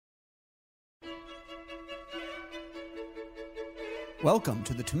Welcome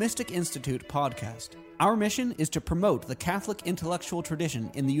to the Thomistic Institute podcast. Our mission is to promote the Catholic intellectual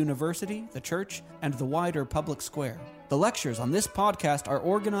tradition in the university, the church, and the wider public square. The lectures on this podcast are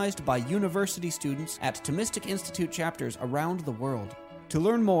organized by university students at Thomistic Institute chapters around the world. To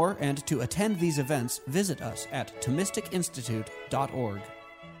learn more and to attend these events, visit us at ThomisticInstitute.org.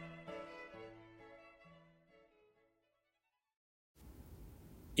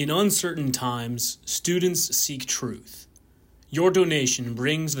 In uncertain times, students seek truth. Your donation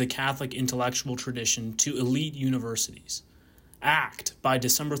brings the Catholic intellectual tradition to elite universities. Act by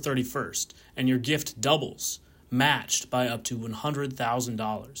December 31st, and your gift doubles, matched by up to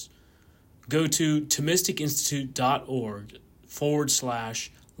 $100,000. Go to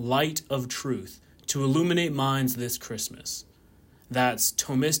ThomisticInstitute.org/light of truth to illuminate minds this Christmas. That's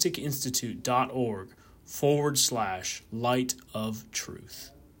ThomisticInstitute.org/light of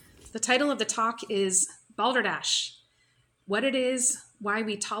truth. The title of the talk is Balderdash: What it is, why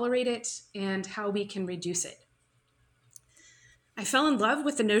we tolerate it, and how we can reduce it. I fell in love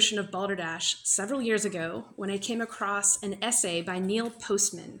with the notion of balderdash several years ago when I came across an essay by Neil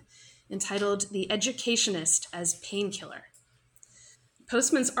Postman entitled "The Educationist as Painkiller."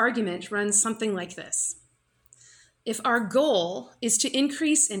 Postman's argument runs something like this. If our goal is to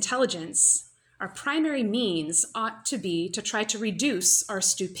increase intelligence, our primary means ought to be to try to reduce our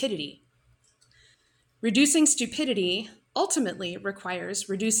stupidity. Reducing stupidity ultimately requires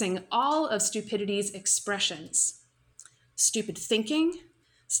reducing all of stupidity's expressions: stupid thinking,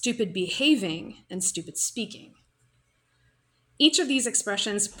 stupid behaving, and stupid speaking. Each of these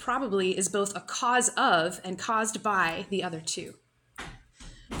expressions probably is both a cause of and caused by the other two.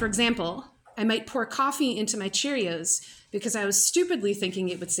 For example, I might pour coffee into my Cheerios because I was stupidly thinking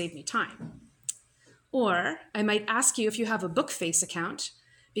it would save me time. Or I might ask you if you have a Bookface account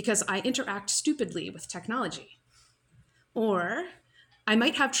because I interact stupidly with technology. Or I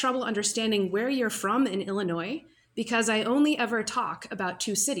might have trouble understanding where you're from in Illinois because I only ever talk about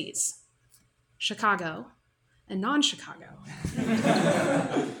two cities, Chicago and non-Chicago.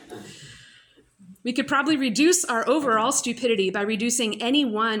 We could probably reduce our overall stupidity by reducing any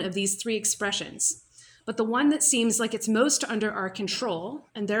one of these three expressions, but the one that seems like it's most under our control,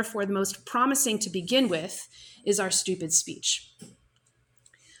 and therefore the most promising to begin with, is our stupid speech.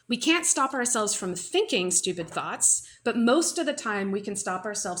 We can't stop ourselves from thinking stupid thoughts, but most of the time we can stop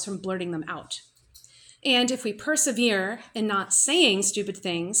ourselves from blurting them out. And if we persevere in not saying stupid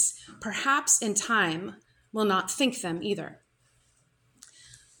things, perhaps in time we'll not think them either.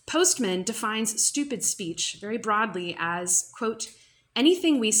 Postman defines stupid speech very broadly as, quote,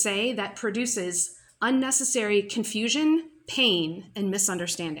 anything we say that produces unnecessary confusion, pain, and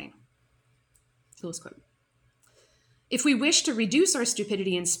misunderstanding. Close quote. If we wish to reduce our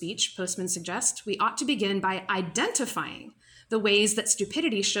stupidity in speech, Postman suggests, we ought to begin by identifying the ways that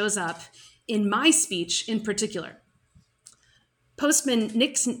stupidity shows up in my speech in particular. Postman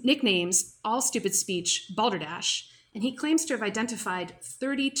nicknames all stupid speech balderdash, and he claims to have identified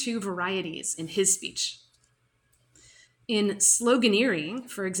 32 varieties in his speech. In sloganeering,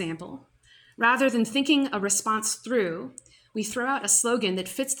 for example, rather than thinking a response through, we throw out a slogan that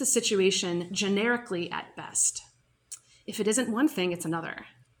fits the situation generically at best. If it isn't one thing, it's another.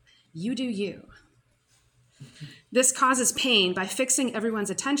 You do you. This causes pain by fixing everyone's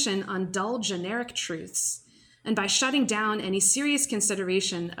attention on dull generic truths and by shutting down any serious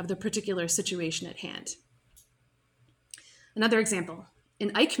consideration of the particular situation at hand. Another example, in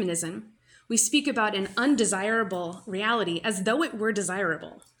Eichmannism, we speak about an undesirable reality as though it were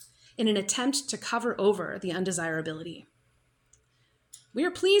desirable in an attempt to cover over the undesirability. We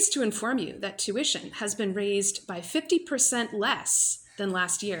are pleased to inform you that tuition has been raised by 50% less than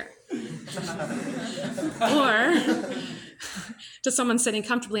last year. Or, to someone sitting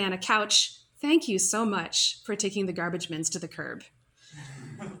comfortably on a couch, thank you so much for taking the garbage bins to the curb.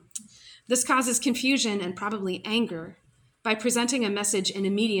 This causes confusion and probably anger by presenting a message in a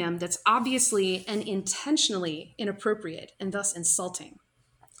medium that's obviously and intentionally inappropriate and thus insulting.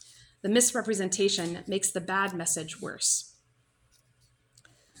 The misrepresentation makes the bad message worse.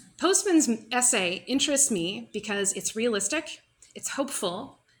 Postman's essay interests me because it's realistic, it's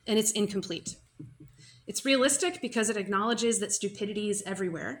hopeful, and it's incomplete. It's realistic because it acknowledges that stupidity is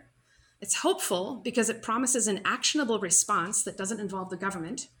everywhere. It's hopeful because it promises an actionable response that doesn't involve the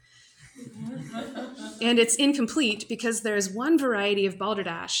government. And it's incomplete because there is one variety of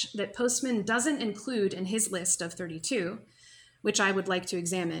balderdash that Postman doesn't include in his list of 32, which I would like to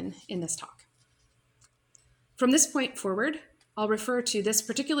examine in this talk. From this point forward, I'll refer to this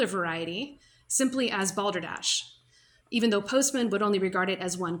particular variety simply as balderdash, even though Postman would only regard it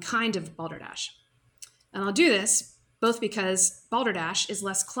as one kind of balderdash. And I'll do this both because balderdash is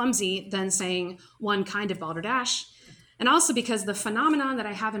less clumsy than saying one kind of balderdash, and also because the phenomenon that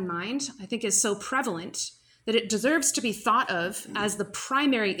I have in mind, I think, is so prevalent that it deserves to be thought of as the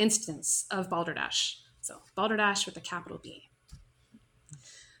primary instance of balderdash. So balderdash with a capital B.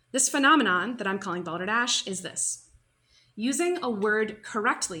 This phenomenon that I'm calling balderdash is this: using a word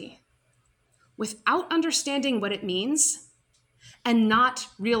correctly without understanding what it means and not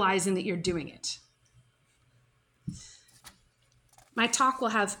realizing that you're doing it. My talk will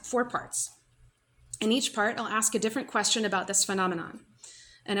have 4 parts. In each part, I'll ask a different question about this phenomenon,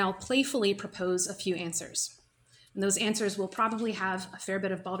 and I'll playfully propose a few answers. And those answers will probably have a fair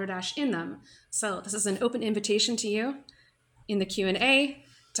bit of balderdash in them. So this is an open invitation to you in the Q&A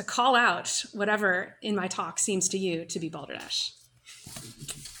to call out whatever in my talk seems to you to be balderdash.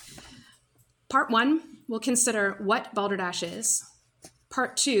 Part 1 will consider what balderdash is.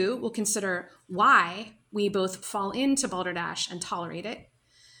 Part 2 will consider why we both fall into balderdash and tolerate it.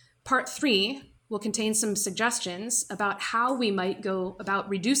 Part 3 will contain some suggestions about how we might go about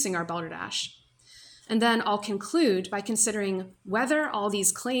reducing our balderdash. And then I'll conclude by considering whether all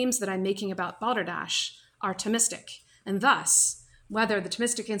these claims that I'm making about balderdash are Thomistic, and thus whether the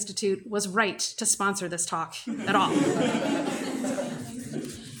Thomistic Institute was right to sponsor this talk at all.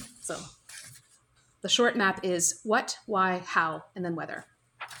 So the short map is what, why, how, and then whether.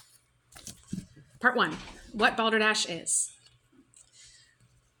 Part 1, what balderdash is.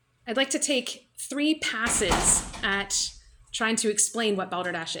 I'd like to take 3 passes at trying to explain what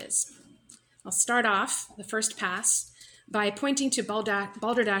balderdash is. I'll start off the first pass by pointing to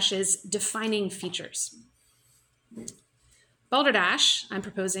balderdash's defining features. Balderdash, I'm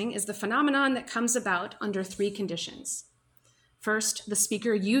proposing, is the phenomenon that comes about under 3 conditions. First, the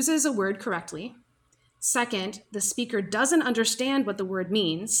speaker uses a word correctly. Second, the speaker doesn't understand what the word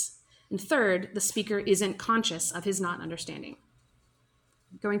means. And third, the speaker isn't conscious of his not understanding.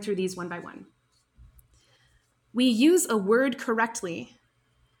 Going through these one by one. We use a word correctly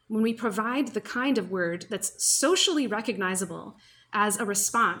when we provide the kind of word that's socially recognizable as a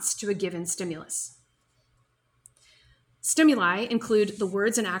response to a given stimulus. Stimuli include the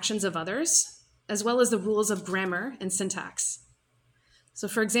words and actions of others, as well as the rules of grammar and syntax. So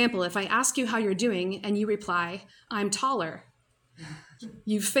for example, if I ask you how you're doing and you reply, "I'm taller,"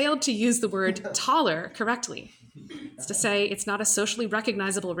 you've failed to use the word taller correctly. It's to say it's not a socially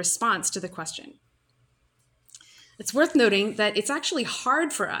recognizable response to the question. It's worth noting that it's actually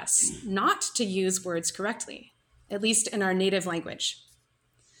hard for us not to use words correctly, at least in our native language.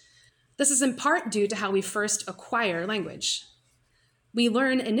 This is in part due to how we first acquire language. We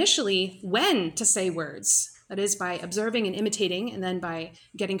learn initially when to say words, that is, by observing and imitating, and then by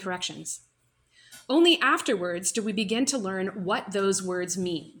getting corrections. Only afterwards do we begin to learn what those words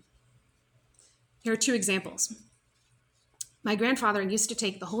mean. Here are 2 examples. My grandfather used to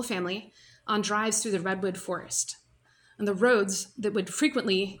take the whole family on drives through the redwood forest. And the roads that would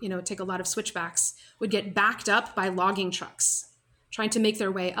frequently, take a lot of switchbacks would get backed up by logging trucks, trying to make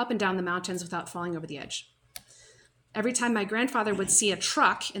their way up and down the mountains without falling over the edge. Every time my grandfather would see a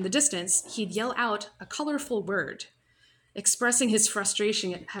truck in the distance, he'd yell out a colorful word, expressing his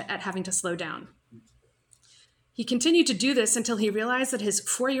frustration at having to slow down. He continued to do this until he realized that his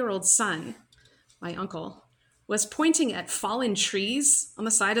 4-year-old son, my uncle, was pointing at fallen trees on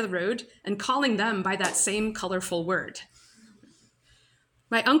the side of the road and calling them by that same colorful word.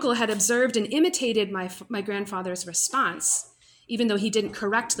 My uncle had observed and imitated my grandfather's response, even though he didn't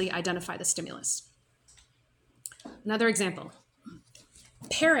correctly identify the stimulus. Another example.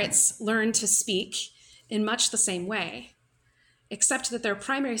 Parrots learn to speak in much the same way, except that their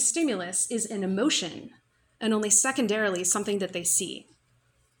primary stimulus is an emotion and only secondarily something that they see.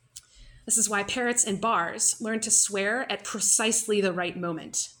 This is why parrots in bars learn to swear at precisely the right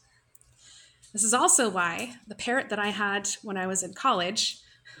moment. This is also why the parrot that I had when I was in college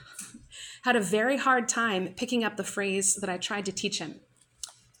had a very hard time picking up the phrase that I tried to teach him.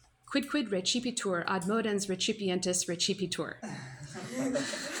 Quid recipitur ad modens recipientis recipitur.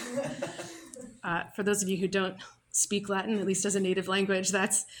 For those of you who don't speak Latin, at least as a native language,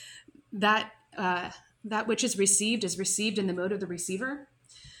 that's that which is received in the mode of the receiver.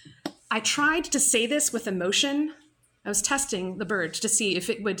 I tried to say this with emotion. I was testing the bird to see if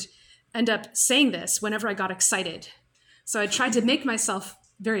it would end up saying this whenever I got excited. So I tried to make myself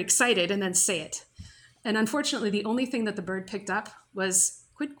very excited and then say it. And unfortunately, the only thing that the bird picked up was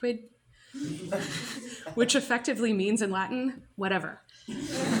quid, which effectively means in Latin, whatever.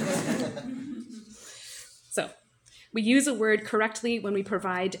 So we use a word correctly when we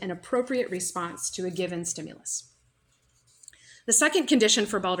provide an appropriate response to a given stimulus. The second condition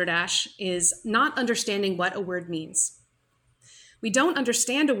for balderdash is not understanding what a word means. We don't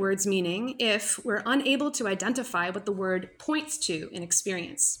understand a word's meaning if we're unable to identify what the word points to in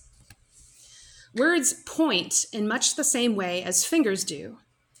experience. Words point in much the same way as fingers do,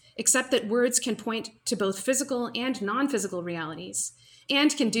 except that words can point to both physical and non-physical realities,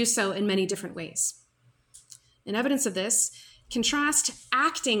 and can do so in many different ways. In evidence of this, contrast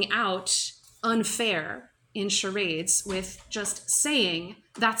acting out unfair in charades with just saying,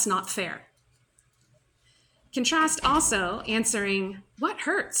 "That's not fair." Contrast also answering, "What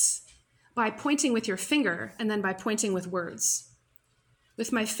hurts?" by pointing with your finger and then by pointing with words.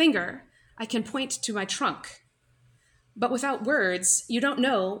 With my finger, I can point to my trunk. But without words, you don't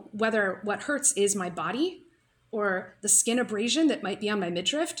know whether what hurts is my body or the skin abrasion that might be on my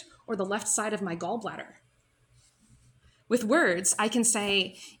midriff or the left side of my gallbladder. With words, I can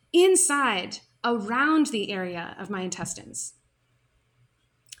say, "Inside, around the area of my intestines."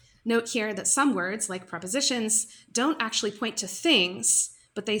 Note here that some words, like prepositions, don't actually point to things,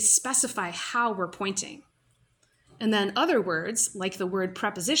 but they specify how we're pointing. And then other words, like the word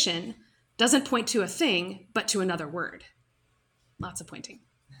preposition, doesn't point to a thing, but to another word. Lots of pointing.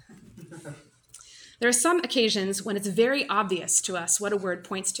 There are some occasions when it's very obvious to us what a word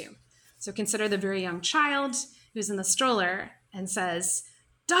points to. So consider the very young child who's in the stroller and says,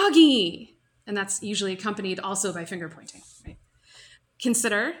 "Doggy," and that's usually accompanied also by finger pointing. Right?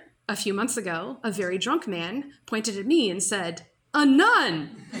 Consider, a few months ago, a very drunk man pointed at me and said, "A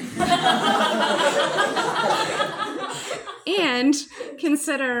nun." And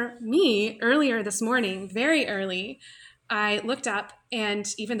consider me earlier this morning, very early, I looked up, and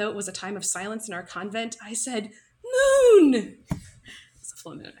even though it was a time of silence in our convent, I said, "Moon." It's a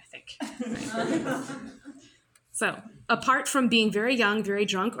full moon, I think. Right? So, apart from being very young, very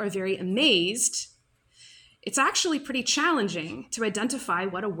drunk, or very amazed, it's actually pretty challenging to identify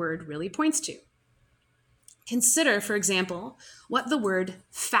what a word really points to. Consider, for example, what the word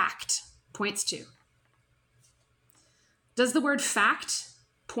fact points to. Does the word fact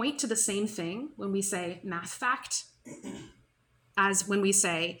point to the same thing when we say math fact as when we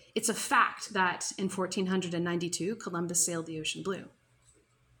say it's a fact that in 1492 Columbus sailed the ocean blue?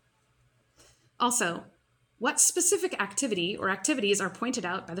 Also, what specific activity or activities are pointed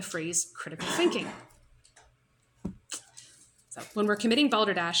out by the phrase critical thinking? So when we're committing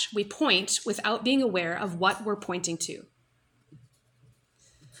balderdash, we point without being aware of what we're pointing to.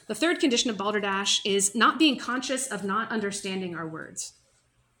 The third condition of balderdash is not being conscious of not understanding our words.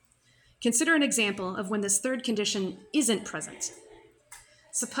 Consider an example of when this third condition isn't present.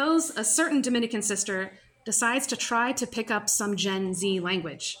 Suppose a certain Dominican sister decides to try to pick up some Gen Z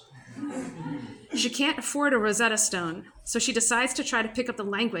language. She can't afford a Rosetta Stone, so she decides to try to pick up the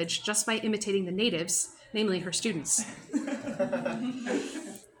language just by imitating the natives, namely her students.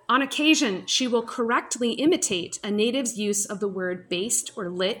 On occasion, she will correctly imitate a native's use of the word based or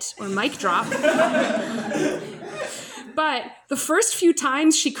lit or mic drop. But the first few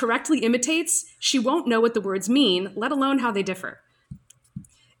times she correctly imitates, she won't know what the words mean, let alone how they differ.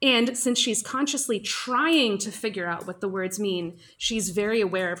 And since she's consciously trying to figure out what the words mean, she's very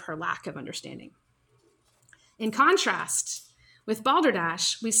aware of her lack of understanding. In contrast, with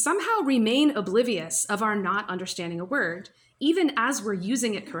balderdash, we somehow remain oblivious of our not understanding a word, even as we're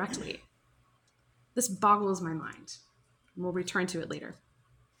using it correctly. This boggles my mind, and we'll return to it later.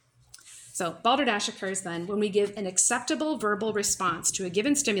 So balderdash occurs then when we give an acceptable verbal response to a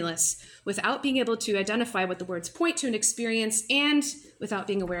given stimulus without being able to identify what the words point to an experience and without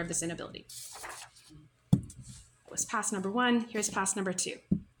being aware of this inability. That was pass number 1. Here's pass number 2.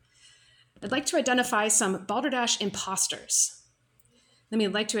 I'd like to identify some balderdash imposters. Then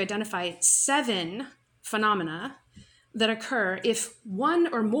we'd like to identify 7 phenomena that occur if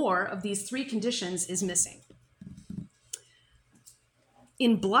one or more of these 3 conditions is missing.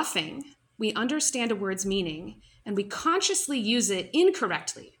 In bluffing, we understand a word's meaning and we consciously use it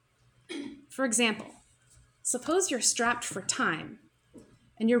incorrectly. For example, suppose you're strapped for time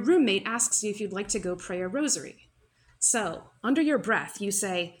and your roommate asks you if you'd like to go pray a rosary. So, under your breath, you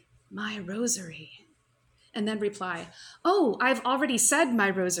say, "My rosary," and then reply, "Oh, I've already said my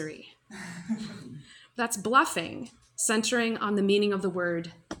rosary." That's bluffing, centering on the meaning of the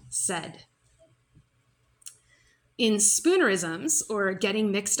word said. In spoonerisms, or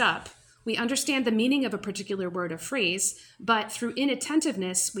getting mixed up, we understand the meaning of a particular word or phrase, but through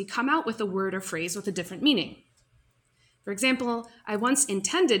inattentiveness, we come out with a word or phrase with a different meaning. For example, I once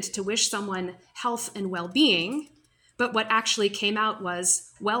intended to wish someone health and well-being, but what actually came out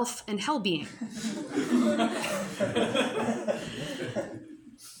was wealth and hell-being.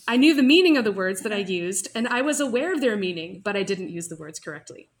 I knew the meaning of the words that I used, and I was aware of their meaning, but I didn't use the words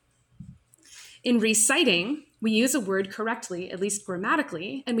correctly. In reciting, we use a word correctly, at least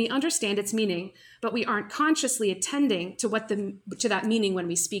grammatically, and we understand its meaning, but we aren't consciously attending to that meaning when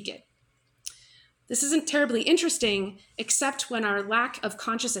we speak it. This isn't terribly interesting, except when our lack of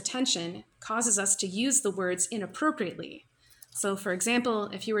conscious attention causes us to use the words inappropriately. So, for example,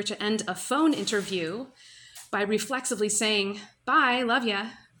 if you were to end a phone interview by reflexively saying, "Bye, love ya."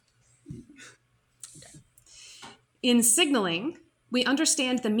 In signaling, we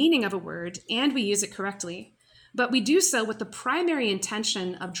understand the meaning of a word and we use it correctly, but we do so with the primary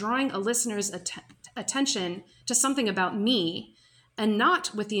intention of drawing a listener's attention to something about me, and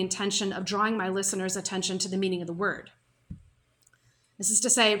not with the intention of drawing my listener's attention to the meaning of the word. This is to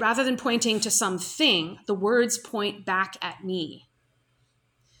say, rather than pointing to something, the words point back at me.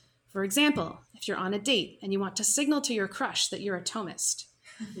 For example, if you're on a date and you want to signal to your crush that you're a Thomist,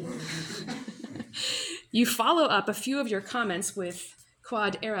 you follow up a few of your comments with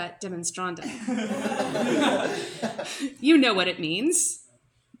quod erat demonstrandum. You know what it means,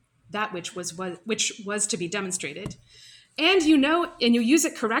 that which was to be demonstrated. And you know, and you use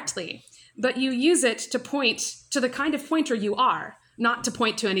it correctly, but you use it to point to the kind of pointer you are, not to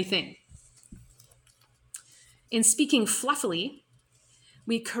point to anything. In speaking fluffily,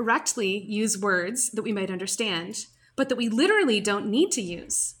 we correctly use words that we might understand, but that we literally don't need to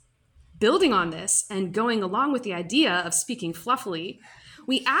use. Building on this and going along with the idea of speaking fluffily,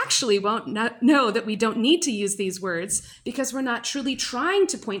 we actually won't know that we don't need to use these words because we're not truly trying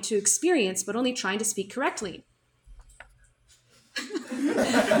to point to experience, but only trying to speak correctly.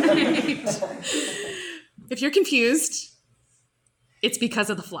 If you're confused, it's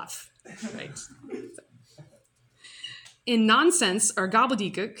because of the fluff. Right? In nonsense or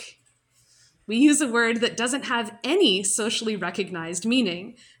gobbledygook, we use a word that doesn't have any socially recognized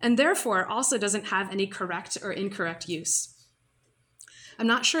meaning, and therefore also doesn't have any correct or incorrect use. I'm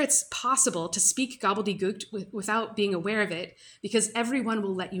not sure it's possible to speak gobbledygook without being aware of it, because everyone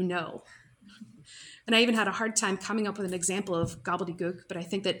will let you know. And I even had a hard time coming up with an example of gobbledygook, but I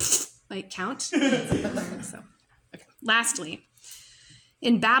think that might count. Lastly,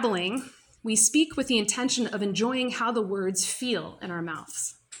 in babbling, we speak with the intention of enjoying how the words feel in our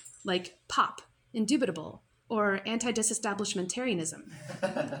mouths, like pop, indubitable, or anti-disestablishmentarianism.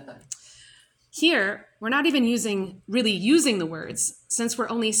 Here, we're not even really using the words, since we're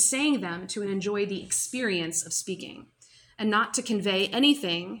only saying them to enjoy the experience of speaking, and not to convey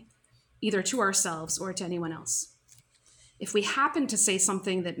anything either to ourselves or to anyone else. If we happen to say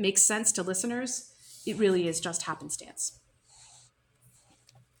something that makes sense to listeners, it really is just happenstance.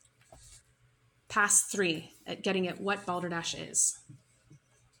 Pass 3 at getting at what Balderdash is.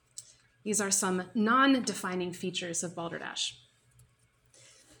 These are some non-defining features of Balderdash.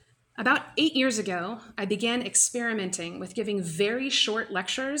 About 8 years ago, I began experimenting with giving very short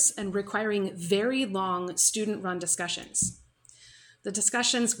lectures and requiring very long student-run discussions. The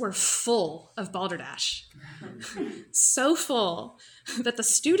discussions were full of Balderdash. So full that the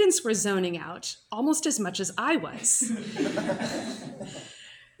students were zoning out almost as much as I was.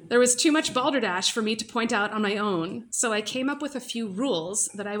 There was too much Balderdash for me to point out on my own, so I came up with a few rules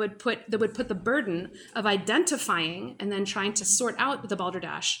that would put the burden of identifying and then trying to sort out the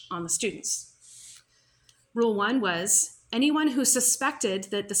Balderdash on the students. Rule 1 was anyone who suspected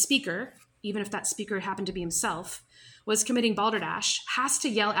that the speaker, even if that speaker happened to be himself, was committing Balderdash has to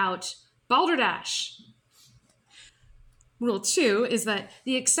yell out, "Balderdash!" Rule 2 is that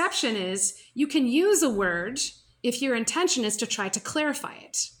the exception is you can use a word if your intention is to try to clarify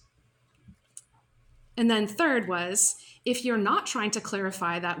it. And then third was, if you're not trying to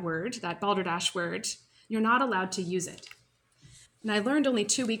clarify that word, that Balderdash word, you're not allowed to use it. And I learned only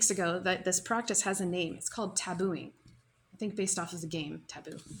 2 weeks ago that this practice has a name. It's called tabooing. I think based off of the game,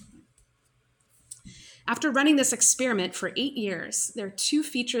 Taboo. After running this experiment for 8 years, there are 2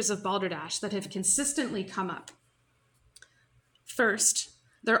 features of Balderdash that have consistently come up. First,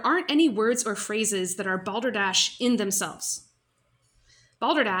 there aren't any words or phrases that are Balderdash in themselves.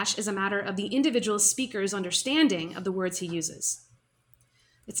 Balderdash is a matter of the individual speaker's understanding of the words he uses.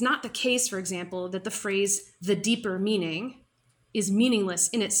 It's not the case, for example, that the phrase "the deeper meaning" is meaningless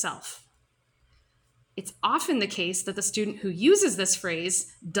in itself. It's often the case that the student who uses this phrase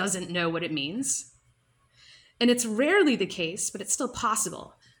doesn't know what it means. And it's rarely the case, but it's still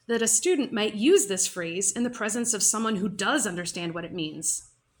possible, that a student might use this phrase in the presence of someone who does understand what it means,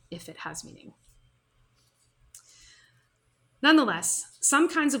 if it has meaning. Nonetheless, some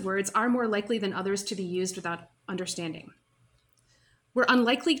kinds of words are more likely than others to be used without understanding. We're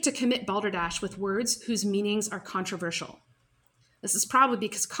unlikely to commit Balderdash with words whose meanings are controversial. This is probably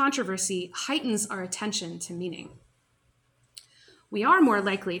because controversy heightens our attention to meaning. We are more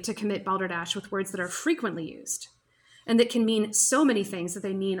likely to commit balderdash with words that are frequently used and that can mean so many things that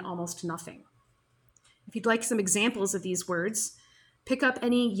they mean almost nothing. If you'd like some examples of these words, pick up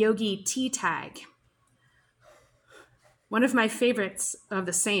any yogi tea tag. One of my favorites of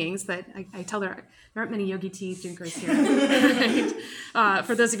the sayings that I tell there aren't many yogi tea drinkers here. Right?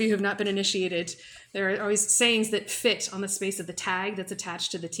 For those of you who have not been initiated, there are always sayings that fit on the space of the tag that's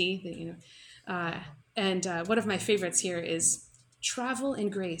attached to the tea. One of my favorites here is, travel in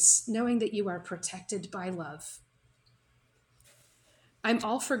grace, knowing that you are protected by love. I'm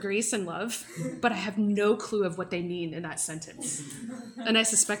all for grace and love, but I have no clue of what they mean in that sentence. And I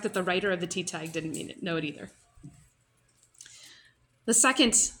suspect that the writer of the tea tag didn't know it either. The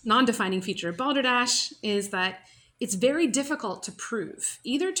second non-defining feature of balderdash is that it's very difficult to prove,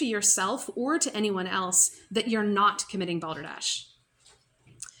 either to yourself or to anyone else, that you're not committing balderdash.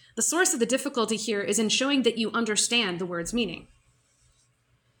 The source of the difficulty here is in showing that you understand the word's meaning.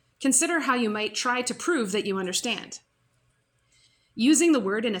 Consider how you might try to prove that you understand. Using the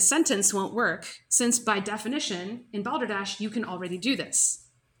word in a sentence won't work, since by definition, in balderdash, you can already do this.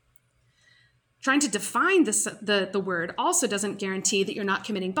 Trying to define the word also doesn't guarantee that you're not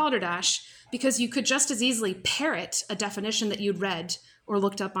committing balderdash, because you could just as easily parrot a definition that you'd read or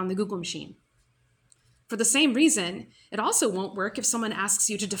looked up on the Google machine. For the same reason, it also won't work if someone asks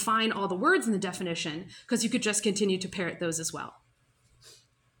you to define all the words in the definition, because you could just continue to parrot those as well.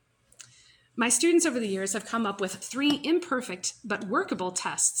 My students over the years have come up with 3 imperfect but workable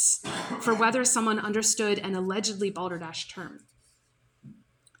tests for whether someone understood an allegedly balderdash term.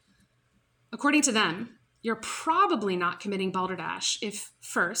 According to them, you're probably not committing balderdash if,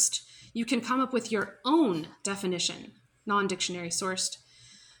 first, you can come up with your own definition, non-dictionary sourced,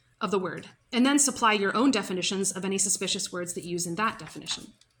 of the word, and then supply your own definitions of any suspicious words that use in that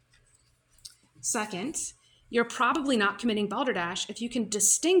definition. Second, you're probably not committing balderdash if you can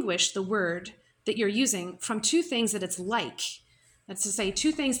distinguish the word that you're using from 2 things that it's like. That's to say,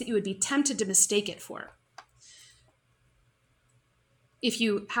 2 things that you would be tempted to mistake it for. If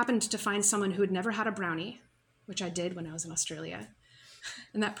you happened to find someone who had never had a brownie, which I did when I was in Australia,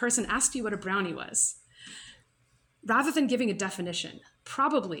 and that person asked you what a brownie was, rather than giving a definition,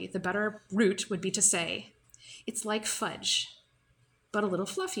 probably the better route would be to say, it's like fudge, but a little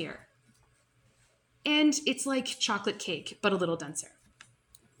fluffier. And it's like chocolate cake, but a little denser.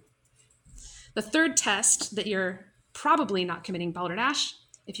 The third test that you're probably not committing balderdash,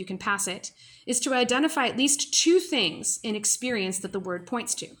 if you can pass it, is to identify at least 2 things in experience that the word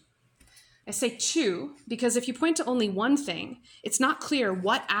points to. I say 2 because if you point to only one thing, it's not clear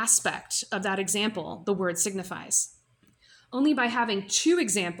what aspect of that example the word signifies. Only by having 2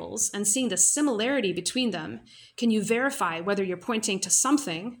 examples and seeing the similarity between them can you verify whether you're pointing to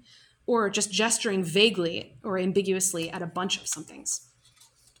something or just gesturing vaguely or ambiguously at a bunch of somethings.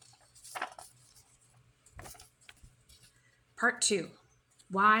 Part 2,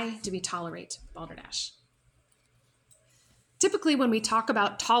 why do we tolerate balderdash? Typically, when we talk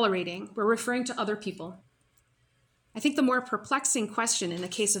about tolerating, we're referring to other people. I think the more perplexing question in the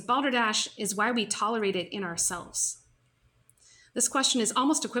case of balderdash is why we tolerate it in ourselves. This question is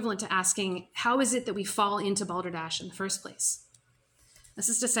almost equivalent to asking, how is it that we fall into balderdash in the first place? This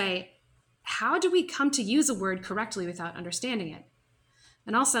is to say, how do we come to use a word correctly without understanding it?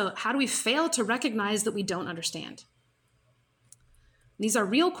 And also, how do we fail to recognize that we don't understand? These are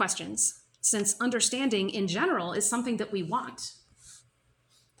real questions, since understanding in general is something that we want.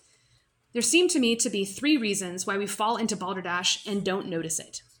 There seem to me to be 3 reasons why we fall into balderdash and don't notice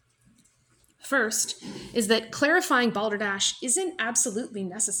it. First is that clarifying balderdash isn't absolutely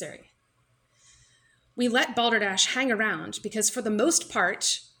necessary. We let balderdash hang around because for the most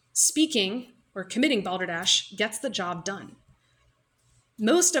part, speaking or committing balderdash gets the job done.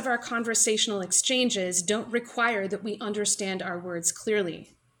 Most of our conversational exchanges don't require that we understand our words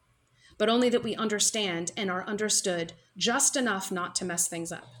clearly, but only that we understand and are understood just enough not to mess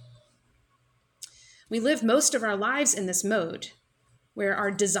things up. We live most of our lives in this mode, where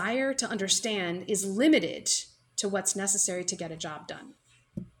our desire to understand is limited to what's necessary to get a job done.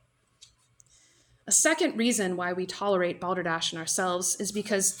 A second reason why we tolerate balderdash in ourselves is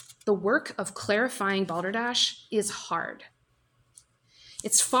because the work of clarifying balderdash is hard.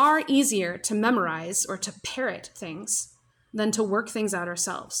 It's far easier to memorize or to parrot things than to work things out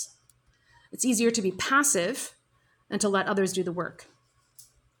ourselves. It's easier to be passive and to let others do the work.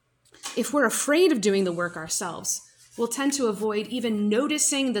 If we're afraid of doing the work ourselves, we'll tend to avoid even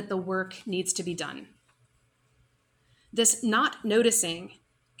noticing that the work needs to be done. This not noticing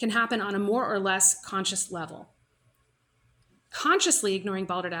can happen on a more or less conscious level. Consciously ignoring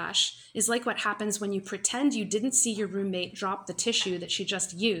balderdash is like what happens when you pretend you didn't see your roommate drop the tissue that she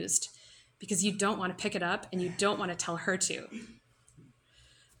just used because you don't want to pick it up and you don't want to tell her to.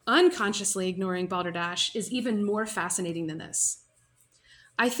 Unconsciously ignoring balderdash is even more fascinating than this.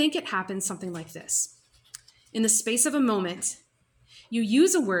 I think it happens something like this. In the space of a moment, you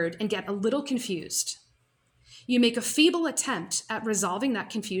use a word and get a little confused. You make a feeble attempt at resolving that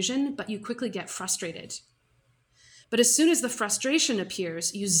confusion, but you quickly get frustrated. But as soon as the frustration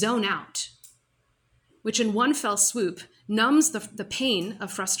appears, you zone out, which in one fell swoop numbs the pain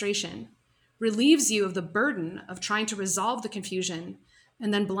of frustration, relieves you of the burden of trying to resolve the confusion,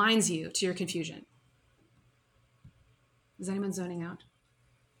 and then blinds you to your confusion. Is anyone zoning out?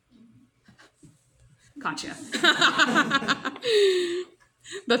 Gotcha.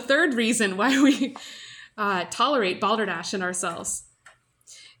 The third reason why we tolerate balderdash in ourselves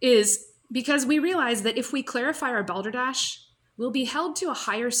is because we realize that if we clarify our balderdash, we'll be held to a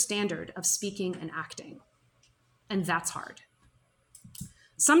higher standard of speaking and acting. And that's hard.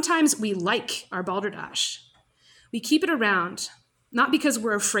 Sometimes we like our balderdash. We keep it around, not because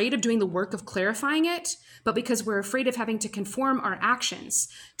we're afraid of doing the work of clarifying it, but because we're afraid of having to conform our actions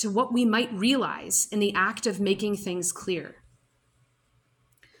to what we might realize in the act of making things clear.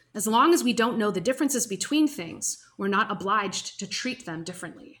 As long as we don't know the differences between things, we're not obliged to treat them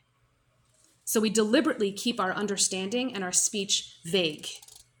differently. So we deliberately keep our understanding and our speech vague.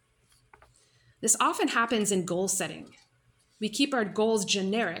 This often happens in goal setting. We keep our goals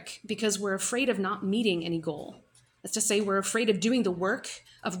generic because we're afraid of not meeting any goal. That's to say, we're afraid of doing the work,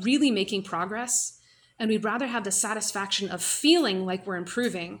 of really making progress, and we'd rather have the satisfaction of feeling like we're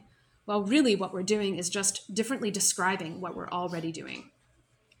improving, while really what we're doing is just differently describing what we're already doing.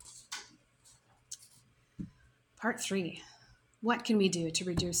 Part 3, what can we do to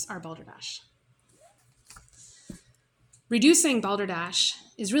reduce our balderdash? Reducing balderdash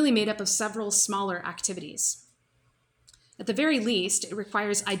is really made up of several smaller activities. At the very least, it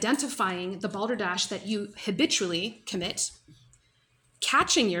requires identifying the balderdash that you habitually commit,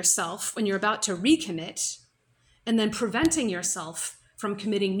 catching yourself when you're about to recommit, and then preventing yourself from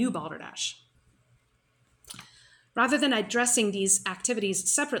committing new balderdash. Rather than addressing these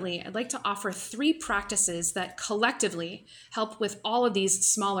activities separately, I'd like to offer 3 practices that collectively help with all of these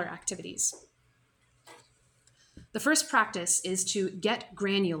smaller activities. The first practice is to get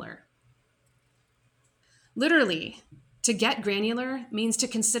granular. Literally, to get granular means to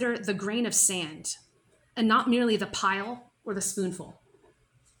consider the grain of sand and not merely the pile or the spoonful.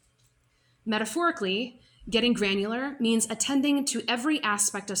 Metaphorically, getting granular means attending to every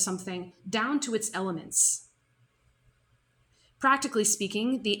aspect of something down to its elements. Practically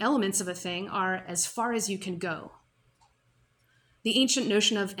speaking, the elements of a thing are as far as you can go. The ancient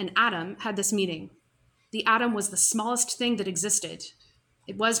notion of an atom had this meaning. The atom was the smallest thing that existed.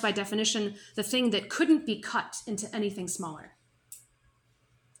 It was, by definition, the thing that couldn't be cut into anything smaller.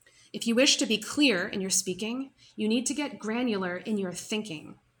 If you wish to be clear in your speaking, you need to get granular in your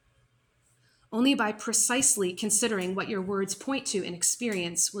thinking. Only by precisely considering what your words point to in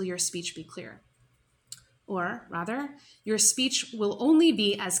experience will your speech be clear. Or, rather, your speech will only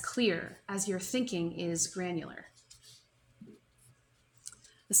be as clear as your thinking is granular.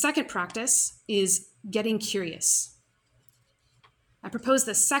 The second practice is getting curious. I propose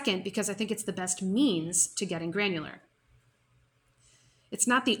this second because I think it's the best means to getting granular. It's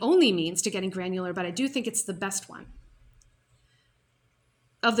not the only means to getting granular, but I do think it's the best one.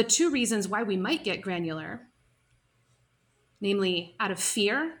 Of the 2 reasons why we might get granular, namely out of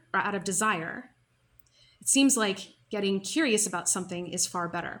fear or out of desire, it seems like getting curious about something is far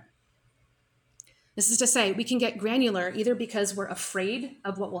better. This is to say, we can get granular either because we're afraid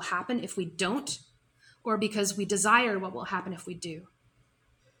of what will happen if we don't, or because we desire what will happen if we do.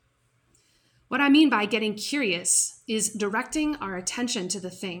 What I mean by getting curious is directing our attention to the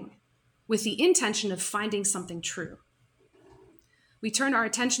thing with the intention of finding something true. We turn our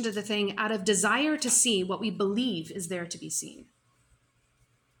attention to the thing out of desire to see what we believe is there to be seen.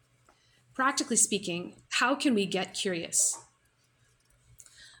 Practically speaking, how can we get curious?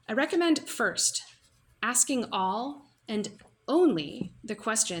 I recommend first asking all and only the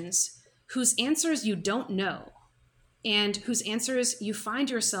questions whose answers you don't know and whose answers you find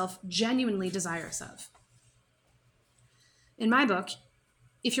yourself genuinely desirous of. In my book,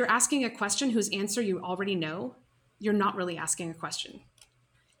 if you're asking a question whose answer you already know, you're not really asking a question.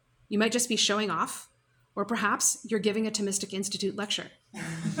 You might just be showing off, or perhaps you're giving a Thomistic Institute lecture.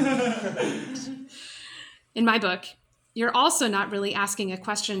 In my book, you're also not really asking a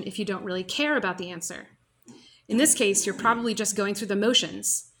question if you don't really care about the answer. In this case, you're probably just going through the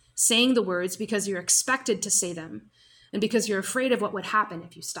motions, saying the words because you're expected to say them, and because you're afraid of what would happen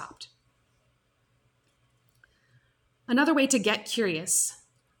if you stopped. Another way to get curious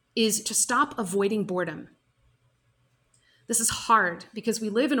is to stop avoiding boredom. This is hard because we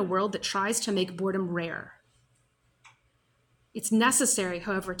live in a world that tries to make boredom rare. It's necessary,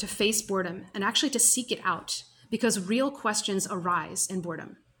 however, to face boredom and actually to seek it out because real questions arise in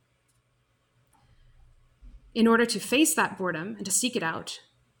boredom. In order to face that boredom and to seek it out,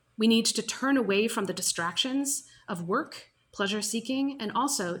 we need to turn away from the distractions of work, pleasure seeking, and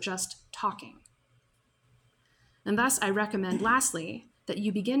also just talking. And thus, I recommend, lastly, that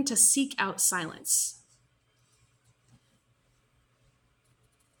you begin to seek out silence.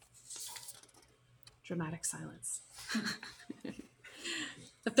 Dramatic silence.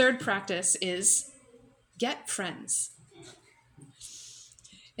 The third practice is get friends.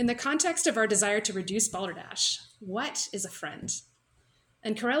 In the context of our desire to reduce balderdash, what is a friend?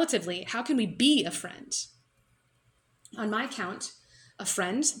 And correlatively, how can we be a friend? On my count, a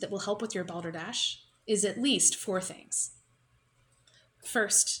friend that will help with your balderdash is at least 4 things.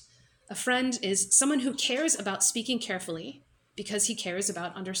 First, a friend is someone who cares about speaking carefully because he cares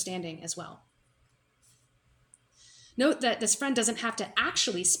about understanding as well. Note that this friend doesn't have to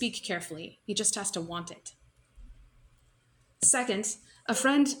actually speak carefully, he just has to want it. Second, a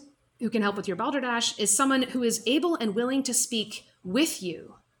friend who can help with your balderdash is someone who is able and willing to speak with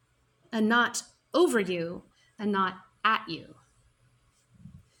you and not over you and not at you.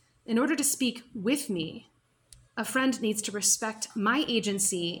 In order to speak with me, a friend needs to respect my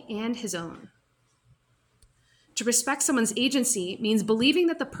agency and his own. To respect someone's agency means believing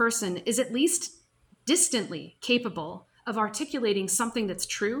that the person is at least distantly capable of articulating something that's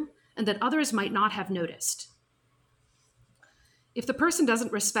true and that others might not have noticed. If the person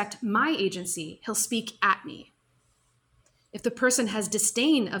doesn't respect my agency, he'll speak at me. If the person has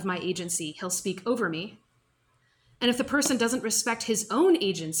disdain of my agency, he'll speak over me. And if the person doesn't respect his own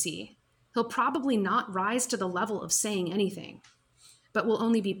agency, he'll probably not rise to the level of saying anything, but will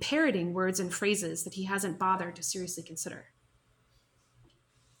only be parroting words and phrases that he hasn't bothered to seriously consider.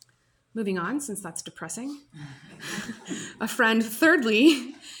 Moving on, since that's depressing. A friend,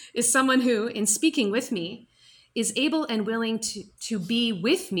 thirdly, is someone who, in speaking with me, is able and willing to be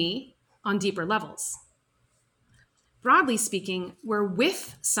with me on deeper levels. Broadly speaking, we're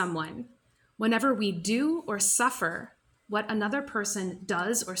with someone whenever we do or suffer what another person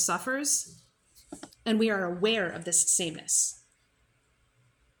does or suffers, and we are aware of this sameness.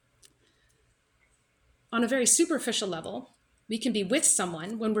 On a very superficial level, we can be with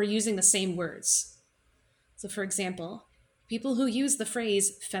someone when we're using the same words. So for example, people who use the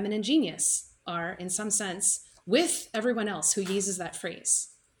phrase feminine genius are, in some sense, with everyone else who uses that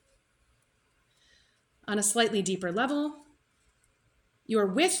phrase. On a slightly deeper level, you are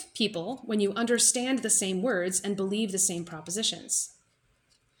with people when you understand the same words and believe the same propositions.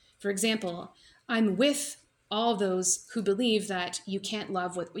 For example, I'm with all those who believe that you can't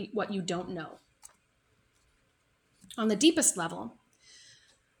love what you don't know. On the deepest level,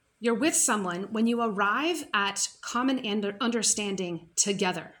 you're with someone when you arrive at common understanding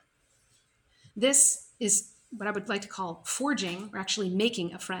together. This is what I would like to call forging, or actually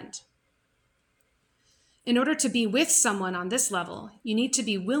making a friend. In order to be with someone on this level, you need to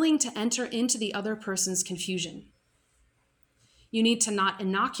be willing to enter into the other person's confusion. You need to not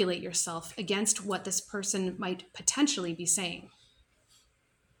inoculate yourself against what this person might potentially be saying.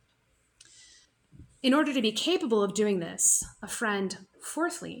 In order to be capable of doing this, a friend,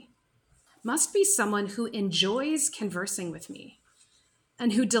 fourthly, must be someone who enjoys conversing with me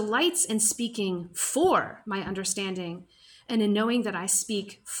and who delights in speaking for my understanding and in knowing that I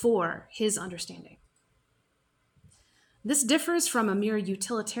speak for his understanding. This differs from a mere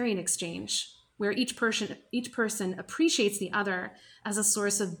utilitarian exchange, where each person appreciates the other as a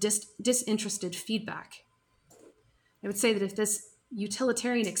source of disinterested feedback. I would say that if this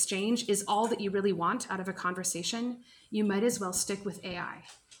utilitarian exchange is all that you really want out of a conversation, you might as well stick with AI.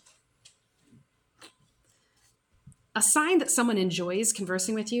 A sign that someone enjoys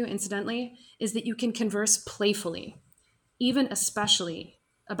conversing with you, incidentally, is that you can converse playfully, even especially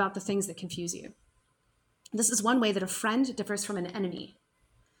about the things that confuse you. This is one way that a friend differs from an enemy.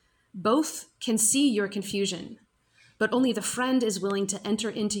 Both can see your confusion, but only the friend is willing to enter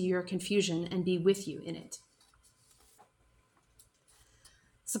into your confusion and be with you in it.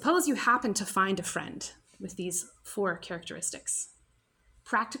 Suppose you happen to find a friend with these 4 characteristics.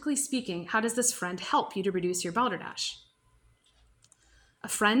 Practically speaking, how does this friend help you to reduce your balderdash? A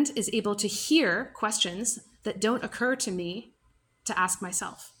friend is able to hear questions that don't occur to me to ask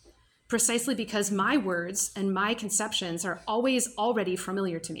myself, precisely because my words and my conceptions are always already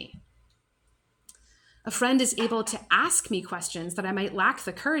familiar to me. A friend is able to ask me questions that I might lack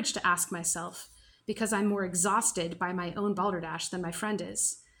the courage to ask myself because I'm more exhausted by my own balderdash than my friend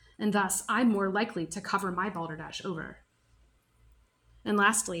is, and thus I'm more likely to cover my balderdash over. And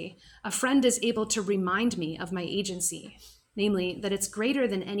lastly, a friend is able to remind me of my agency, namely that it's greater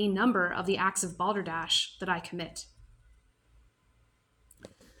than any number of the acts of balderdash that I commit.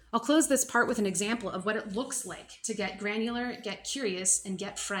 I'll close this part with an example of what it looks like to get granular, get curious, and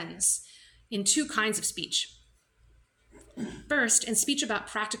get friends in two kinds of speech. First, in speech about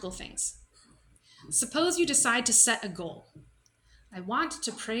practical things. Suppose you decide to set a goal. I want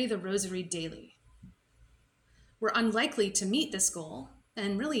to pray the rosary daily. We're unlikely to meet this goal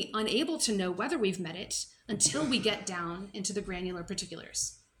and really unable to know whether we've met it until we get down into the granular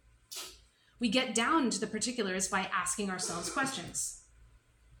particulars. We get down into the particulars by asking ourselves questions.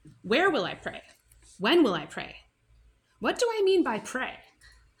 Where will I pray? When will I pray? What do I mean by pray?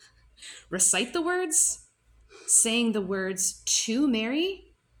 Recite the words? Saying the words to Mary?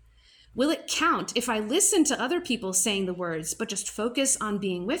 Will it count if I listen to other people saying the words, but just focus on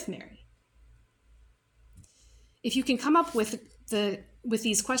being with Mary? If you can come up with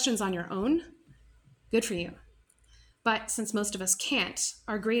these questions on your own, good for you. But since most of us can't,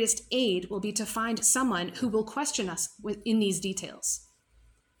 our greatest aid will be to find someone who will question us in these details.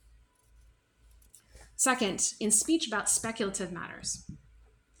 Second, in speech about speculative matters.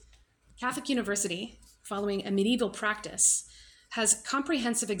 Catholic University, following a medieval practice, has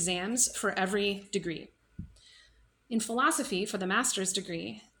comprehensive exams for every degree. In philosophy, for the master's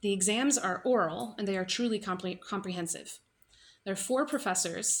degree, the exams are oral and they are truly comprehensive. There are 4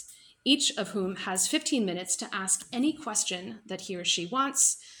 professors, each of whom has 15 minutes to ask any question that he or she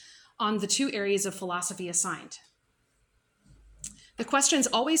wants on the 2 areas of philosophy assigned. The questions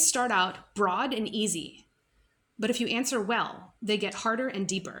always start out broad and easy, but if you answer well, they get harder and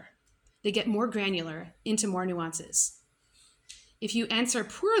deeper. They get more granular into more nuances. If you answer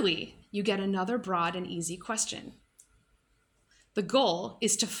poorly, you get another broad and easy question. The goal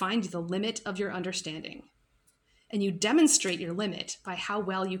is to find the limit of your understanding, and you demonstrate your limit by how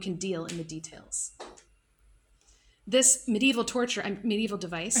well you can deal in the details. This medieval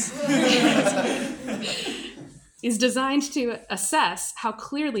device is designed to assess how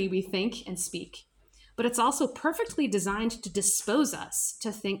clearly we think and speak, but it's also perfectly designed to dispose us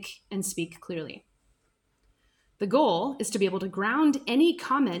to think and speak clearly. The goal is to be able to ground any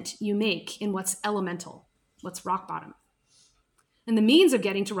comment you make in what's elemental, what's rock bottom. And the means of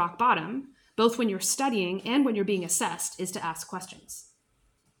getting to rock bottom, both when you're studying and when you're being assessed, is to ask questions.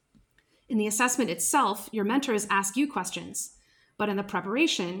 In the assessment itself, your mentors ask you questions, but in the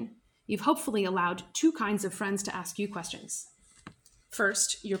preparation, you've hopefully allowed 2 kinds of friends to ask you questions.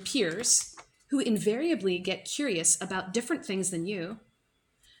 First, your peers, who invariably get curious about different things than you.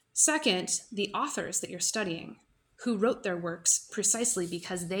 Second, the authors that you're studying, who wrote their works precisely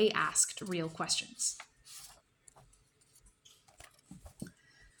because they asked real questions.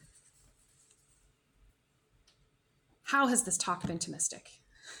 How has this talk been Thomistic?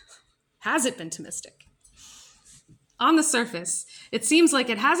 Has it been Thomistic? On the surface, it seems like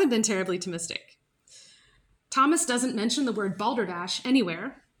it hasn't been terribly Thomistic. Thomas doesn't mention the word balderdash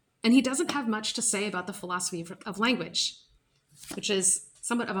anywhere, and he doesn't have much to say about the philosophy of language, which is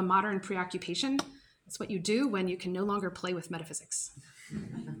somewhat of a modern preoccupation. It's what you do when you can no longer play with metaphysics.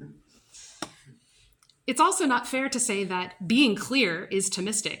 It's also not fair to say that being clear is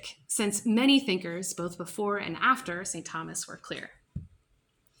Thomistic, since many thinkers, both before and after St. Thomas, were clear.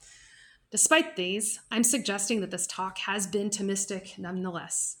 Despite these, I'm suggesting that this talk has been Thomistic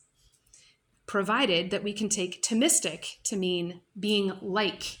nonetheless, provided that we can take Thomistic to mean being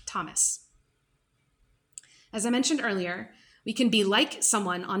like Thomas. As I mentioned earlier, we can be like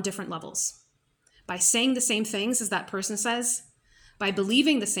someone on different levels, by saying the same things as that person says, by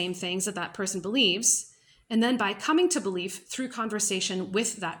believing the same things that that person believes, and then by coming to belief through conversation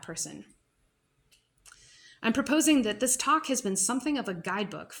with that person. I'm proposing that this talk has been something of a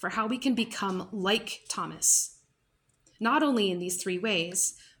guidebook for how we can become like Thomas, not only in these 3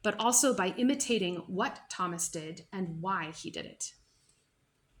 ways, but also by imitating what Thomas did and why he did it.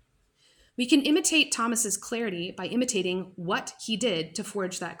 We can imitate Thomas's clarity by imitating what he did to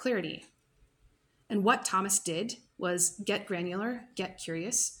forge that clarity. And what Thomas did was get granular, get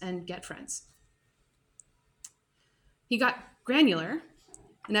curious, and get friends. He got granular,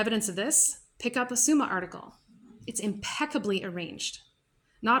 and evidence of this, pick up a Summa article. It's impeccably arranged,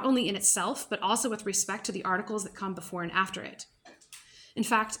 not only in itself, but also with respect to the articles that come before and after it. In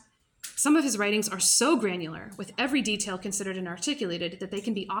fact, some of his writings are so granular, with every detail considered and articulated, that they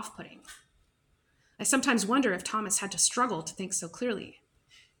can be off-putting. I sometimes wonder if Thomas had to struggle to think so clearly.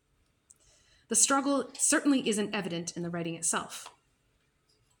 the struggle certainly isn't evident in the writing itself.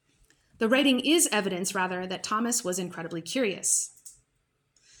 The writing is evidence, rather, that Thomas was incredibly curious.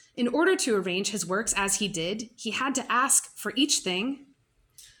 In order to arrange his works as he did, he had to ask for each thing,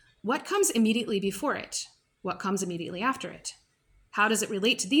 what comes immediately before it? What comes immediately after it? How does it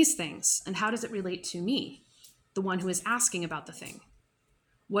relate to these things? And how does it relate to me, the one who is asking about the thing?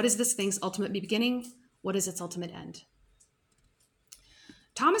 What is this thing's ultimate beginning? What is its ultimate end?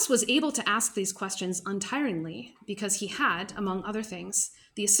 Thomas was able to ask these questions untiringly because he had, among other things,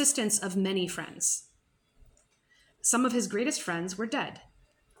 the assistance of many friends. Some of his greatest friends were dead.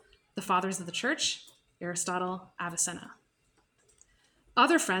 The fathers of the church, Aristotle, Avicenna.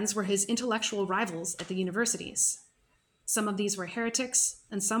 Other friends were his intellectual rivals at the universities. Some of these were heretics,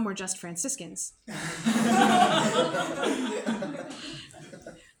 and some were just Franciscans.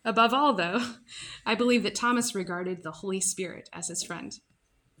 Above all, though, I believe that Thomas regarded the Holy Spirit as his friend.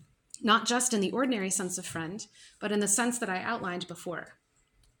 Not just in the ordinary sense of friend, but in the sense that I outlined before.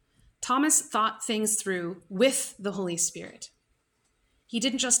 Thomas thought things through with the Holy Spirit. He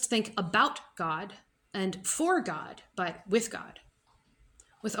didn't just think about God and for God, but with God,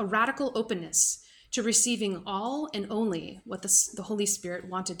 with a radical openness to receiving all and only what the Holy Spirit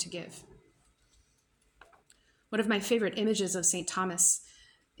wanted to give. One of my favorite images of St. Thomas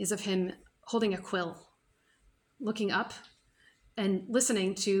is of him holding a quill, looking up and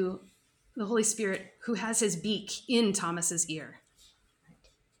listening to the Holy Spirit who has his beak in Thomas's ear.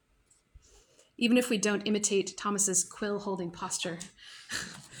 Even if we don't imitate Thomas's quill-holding posture,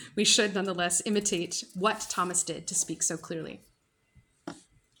 we should nonetheless imitate what Thomas did to speak so clearly.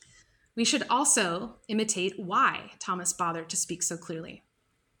 We should also imitate why Thomas bothered to speak so clearly.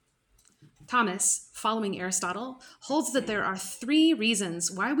 Thomas, following Aristotle, holds that there are 3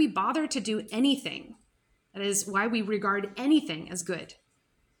 reasons why we bother to do anything. That is, why we regard anything as good.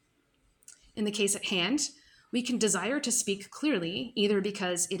 In the case at hand, we can desire to speak clearly either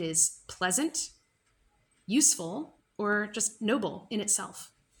because it is pleasant, useful, or just noble in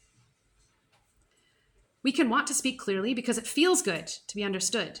itself. We can want to speak clearly because it feels good to be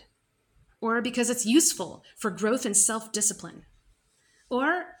understood, or because it's useful for growth and self-discipline,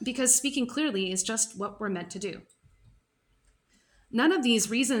 or because speaking clearly is just what we're meant to do. None of these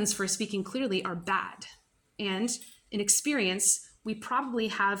reasons for speaking clearly are bad, and in experience, we probably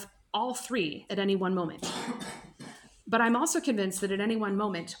have all 3 at any one moment. But I'm also convinced that at any one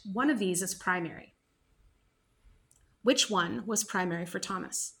moment, one of these is primary. Which one was primary for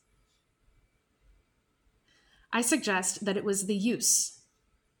Thomas? I suggest that it was the use.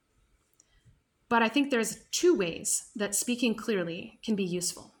 But I think there's 2 ways that speaking clearly can be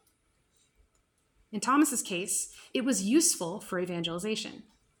useful. In Thomas's case, it was useful for evangelization.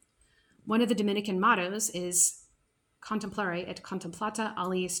 One of the Dominican mottos is contemplare et contemplata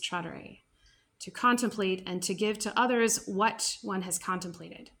aliis tradere, to contemplate and to give to others what one has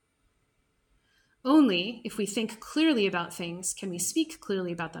contemplated. Only if we think clearly about things can we speak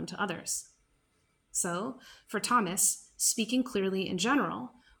clearly about them to others. So, for Thomas, speaking clearly in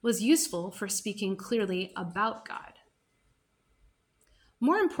general was useful for speaking clearly about God.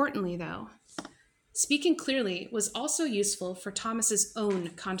 More importantly, though, speaking clearly was also useful for Thomas's own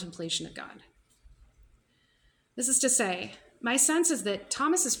contemplation of God. This is to say, my sense is that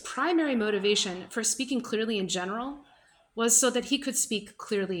Thomas's primary motivation for speaking clearly in general was so that he could speak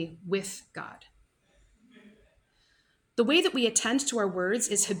clearly with God. The way that we attend to our words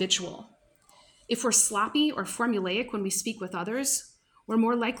is habitual. If we're sloppy or formulaic when we speak with others, we're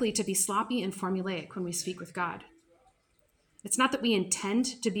more likely to be sloppy and formulaic when we speak with God. It's not that we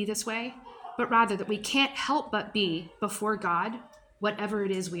intend to be this way, but rather that we can't help but be before God, whatever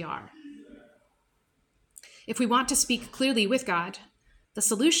it is we are. If we want to speak clearly with God, the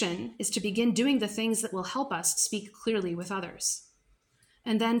solution is to begin doing the things that will help us speak clearly with others,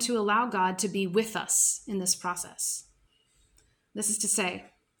 and then to allow God to be with us in this process. This is to say,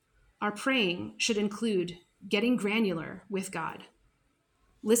 our praying should include getting granular with God,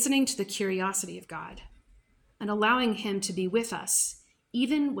 listening to the curiosity of God, and allowing him to be with us,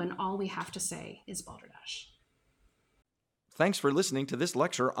 even when all we have to say is Balderdash. Thanks for listening to this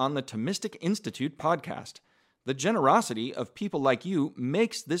lecture on the Thomistic Institute podcast. The generosity of people like you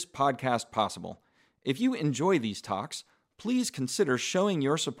makes this podcast possible. If you enjoy these talks, please consider showing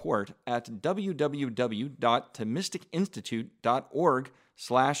your support at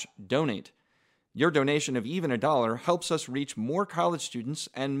www.thomisticinstitute.org/donate. Your donation of even $1 helps us reach more college students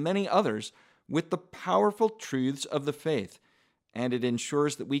and many others with the powerful truths of the faith, and it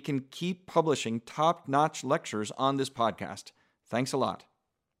ensures that we can keep publishing top-notch lectures on this podcast. Thanks a lot.